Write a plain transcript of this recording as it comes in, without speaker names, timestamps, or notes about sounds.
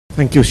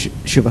Thank you,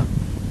 Shiva.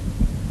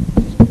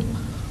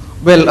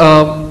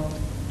 Well,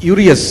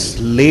 Yuri has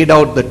laid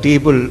out the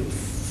table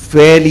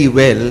fairly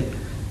well,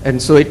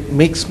 and so it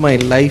makes my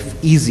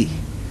life easy.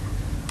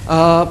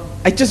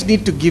 I just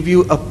need to give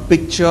you a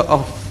picture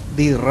of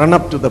the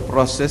run-up to the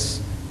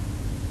process.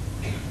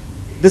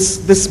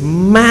 This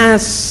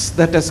mass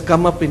that has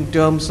come up in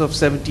terms of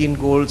 17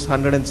 goals,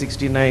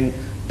 169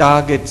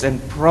 targets,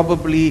 and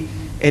probably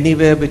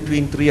anywhere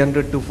between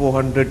 300 to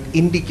 400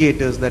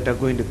 indicators that are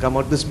going to come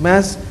out. This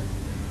mass,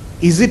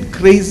 is it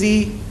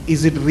crazy?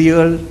 Is it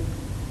real?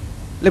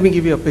 Let me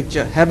give you a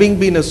picture. Having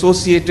been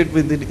associated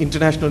with the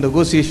international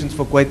negotiations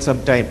for quite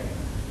some time,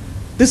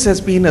 this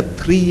has been a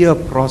 3-year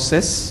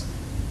process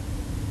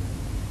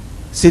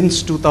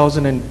since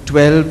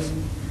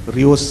 2012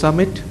 Rio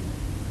Summit,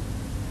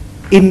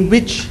 in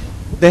which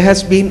there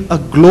has been a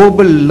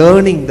global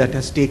learning that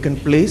has taken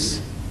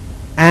place,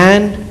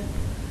 and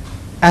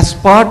as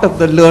part of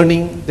the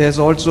learning, there's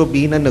also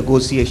been a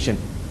negotiation.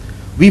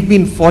 We've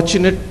been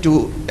fortunate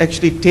to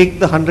actually take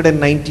the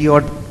 190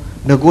 odd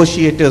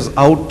negotiators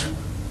out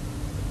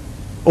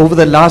over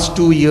the last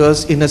 2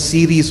 years in a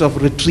series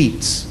of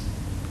retreats,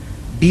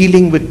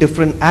 dealing with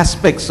different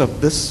aspects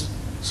of this.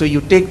 So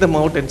you take them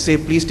out and say,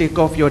 please take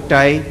off your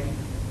tie,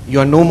 you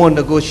are no more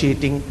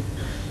negotiating.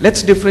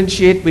 Let's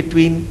differentiate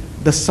between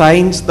the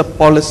science, the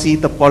policy,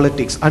 the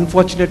politics.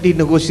 Unfortunately,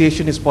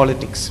 negotiation is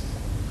politics.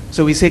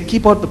 So we say,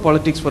 keep out the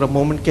politics for a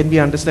moment. Can we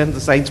understand the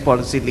science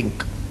policy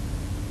link?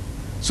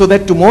 So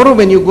that tomorrow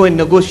when you go and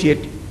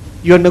negotiate,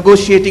 you're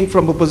negotiating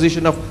from a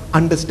position of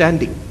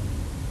understanding.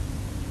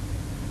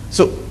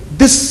 So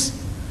this,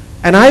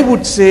 and I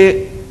would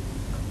say,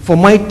 for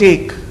my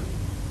take,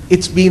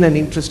 it's been an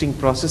interesting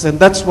process, and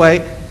that's why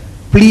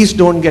please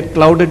don't get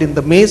clouded in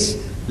the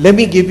maze. Let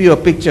me give you a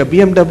picture.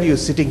 BMW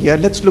is sitting here.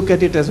 Let's look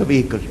at it as a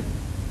vehicle.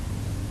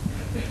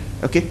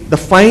 Okay, the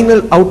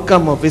final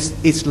outcome of this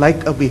is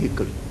like a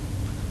vehicle.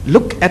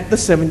 Look at the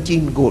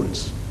 17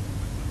 goals.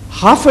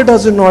 Half a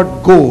dozen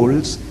odd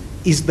goals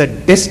is the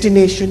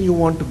destination you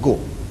want to go.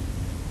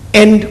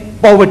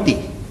 End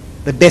poverty,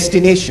 the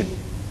destination.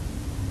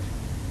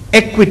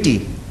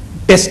 Equity,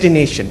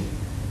 destination.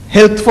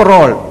 Health for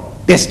all,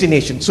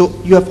 destination. So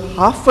you have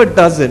half a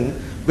dozen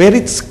where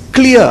it's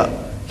clear,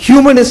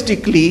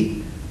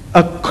 humanistically,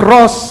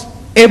 across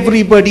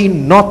everybody,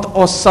 north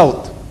or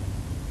south,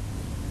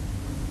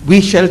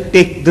 we shall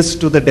take this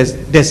to the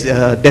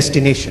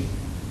destination.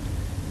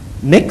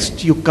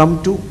 Next, you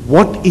come to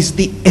what is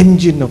the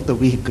engine of the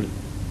vehicle.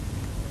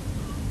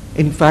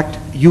 In fact,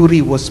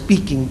 Yuri was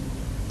speaking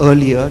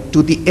earlier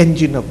to the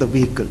engine of the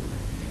vehicle.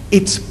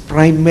 It's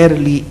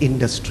primarily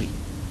industry.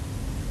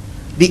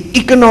 The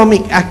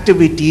economic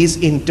activities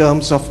in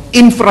terms of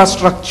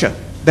infrastructure.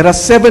 There are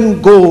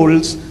 7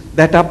 goals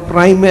that are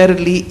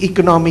primarily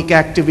economic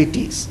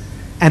activities.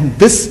 And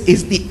this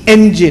is the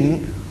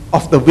engine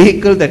of the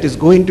vehicle that is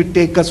going to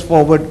take us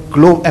forward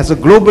as a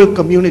global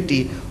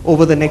community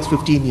over the next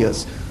 15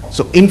 years.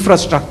 So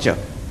infrastructure,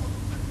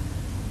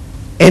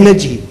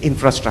 energy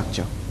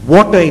infrastructure,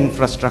 water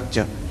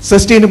infrastructure,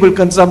 sustainable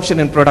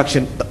consumption and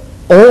production,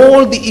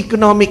 all the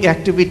economic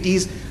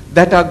activities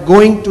that are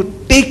going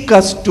to take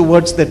us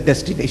towards that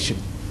destination.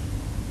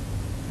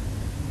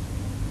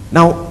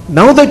 Now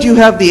that you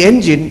have the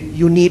engine,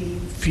 you need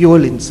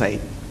fuel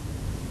inside.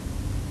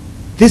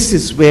 This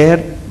is where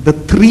the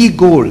 3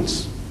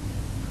 goals,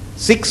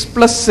 6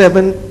 plus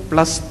 7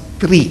 plus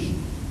 3,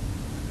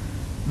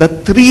 the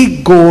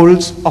 3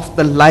 goals of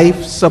the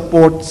life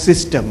support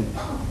system,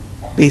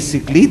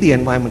 basically the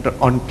environmental.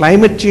 On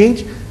climate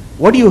change,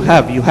 what do you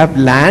have? You have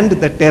land,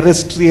 the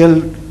terrestrial.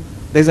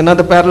 There's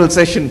another parallel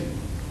session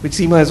which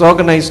Seema has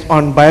organized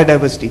on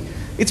biodiversity.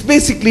 It's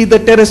basically the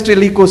terrestrial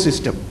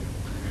ecosystem,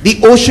 the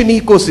ocean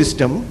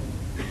ecosystem,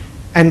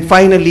 and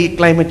finally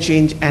climate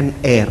change and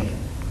air.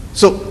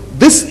 So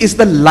this is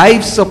the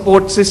life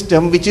support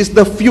system, which is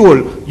the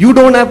fuel. You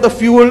don't have the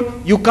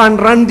fuel, you can't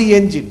run the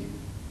engine.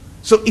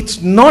 So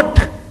it's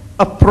not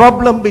a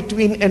problem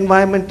between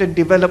environment and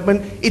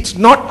development. It's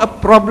not a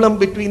problem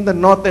between the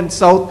north and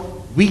south.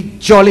 We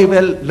jolly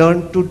well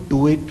learn to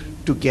do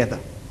it together.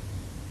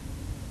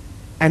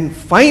 And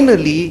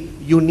finally,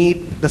 you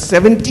need the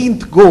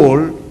 17th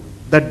goal,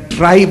 the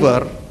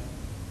driver,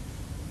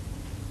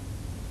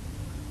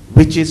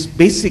 which is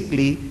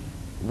basically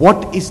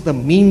what is the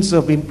means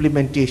of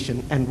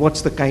implementation and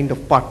what's the kind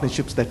of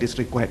partnerships that is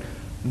required.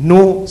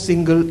 No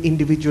single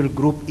individual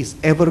group is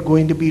ever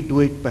going to be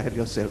doing it by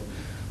yourself.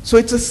 So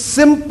it's a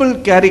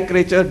simple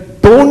caricature.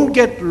 Don't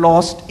get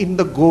lost in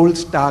the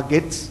goals,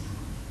 targets.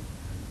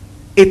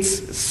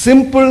 It's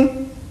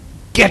simple.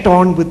 Get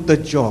on with the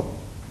job.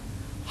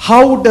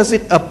 How does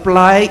it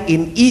apply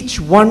in each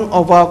one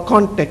of our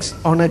contexts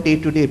on a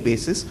day-to-day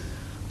basis?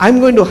 I'm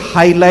going to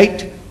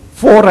highlight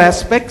 4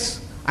 aspects.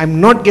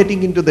 I'm not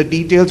getting into the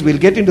details. We'll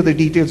get into the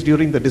details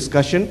during the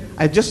discussion.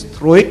 I just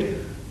throw it,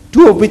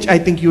 2 of which I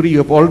think, Yuri, you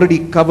have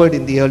already covered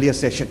in the earlier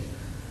session.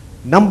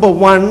 Number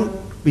 1,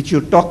 which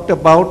you talked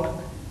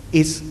about,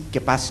 is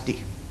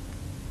capacity.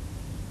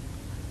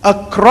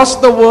 Across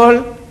the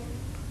world,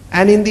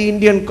 And in the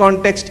Indian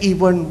context,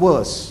 even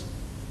worse.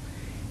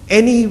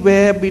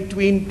 Anywhere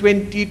between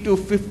 20 to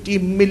 50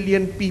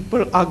 million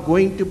people are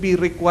going to be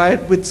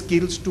required with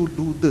skills to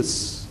do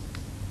this.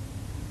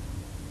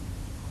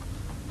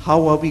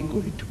 How are we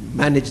going to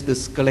manage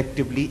this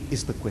collectively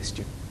is the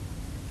question.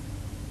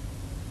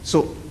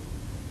 So,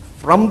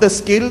 from the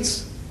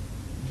skills,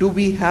 do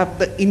we have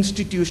the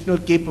institutional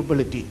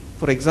capability?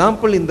 For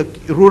example, in the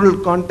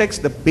rural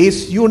context, the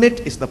base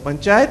unit is the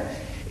panchayat.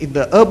 In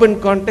the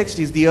urban context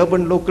is the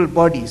urban local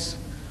bodies.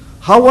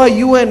 How are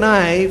you and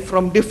I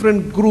from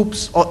different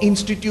groups or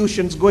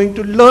institutions going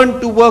to learn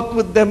to work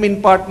with them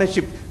in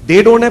partnership?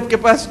 They don't have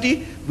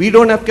capacity, we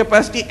don't have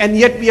capacity, and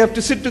yet we have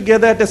to sit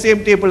together at the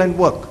same table and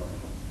work.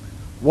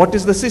 What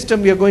is the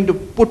system we are going to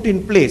put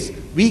in place?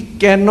 We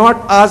cannot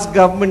ask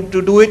government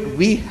to do it.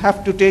 We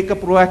have to take a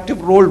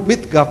proactive role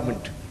with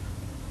government.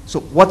 So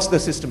what's the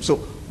system? So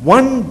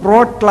one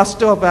broad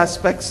cluster of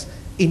aspects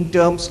in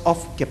terms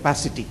of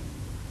capacity.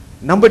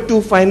 Number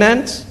two,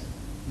 finance.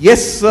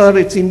 Yes, sir,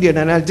 it's Indian,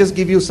 and I'll just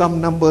give you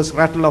some numbers,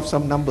 rattle off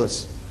some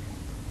numbers.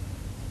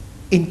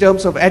 In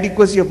terms of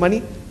adequacy of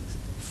money,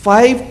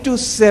 5 to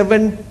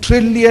 7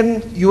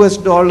 trillion US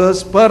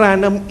dollars per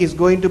annum is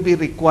going to be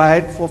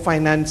required for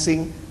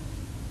financing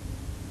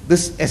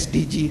this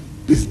SDG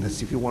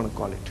business, if you want to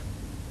call it.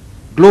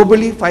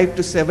 Globally, 5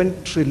 to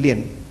 7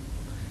 trillion.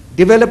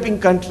 Developing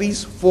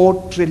countries,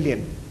 4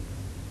 trillion.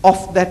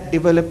 Of that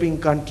developing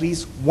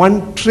countries,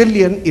 1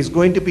 trillion is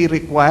going to be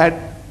required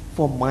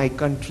for my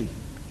country.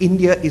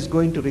 India is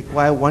going to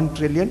require 1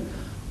 trillion.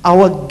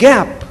 Our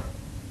gap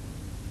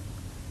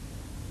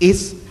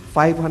is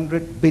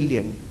 500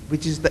 billion,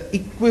 which is the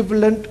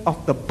equivalent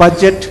of the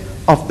budget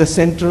of the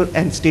central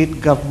and state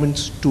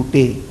governments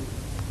today.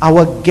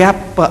 Our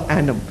gap per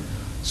annum.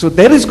 So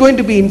there is going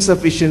to be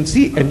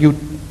insufficiency, and you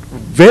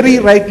very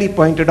rightly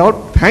pointed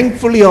out,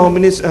 thankfully our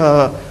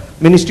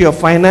Ministry of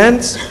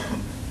Finance,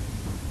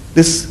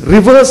 this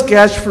reverse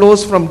cash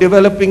flows from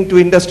developing to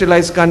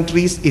industrialized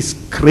countries is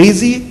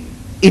crazy.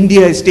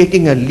 India is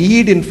taking a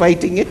lead in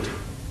fighting it.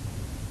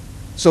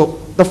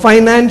 So the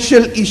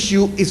financial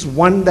issue is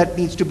one that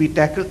needs to be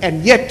tackled,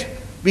 and yet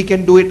we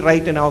can do it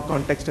right in our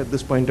context at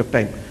this point of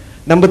time.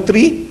 Number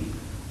three,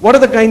 what are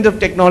the kind of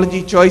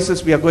technology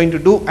choices we are going to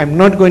do? I'm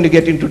not going to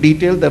get into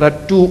detail. There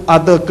are two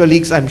other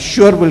colleagues I'm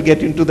sure will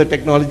get into the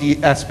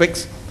technology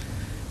aspects.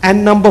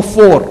 And number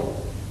four,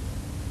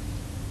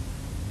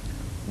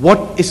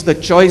 what is the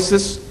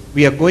choices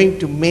we are going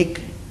to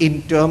make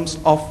in terms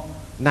of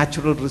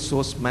natural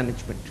resource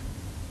management?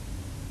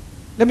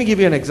 Let me give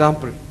you an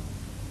example.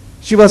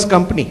 Shiva's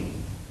company.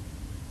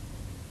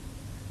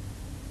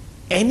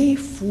 Any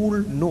fool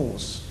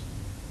knows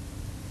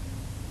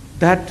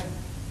that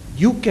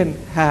you can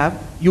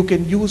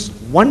use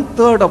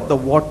 1/3 of the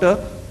water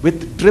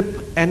with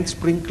drip and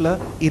sprinkler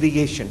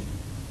irrigation.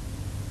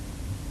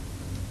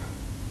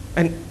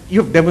 And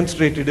you've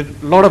demonstrated it,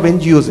 a lot of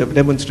NGOs have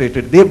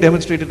demonstrated, they've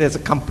demonstrated as a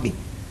company.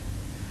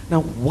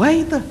 Now,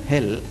 why the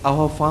hell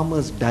are our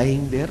farmers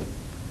dying there?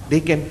 They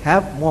can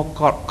have more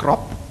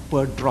crop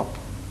per drop.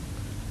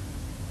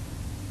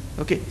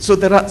 Okay, so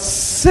there are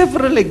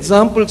several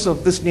examples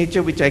of this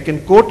nature which I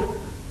can quote.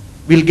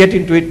 We'll get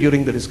into it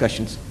during the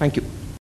discussions. Thank you.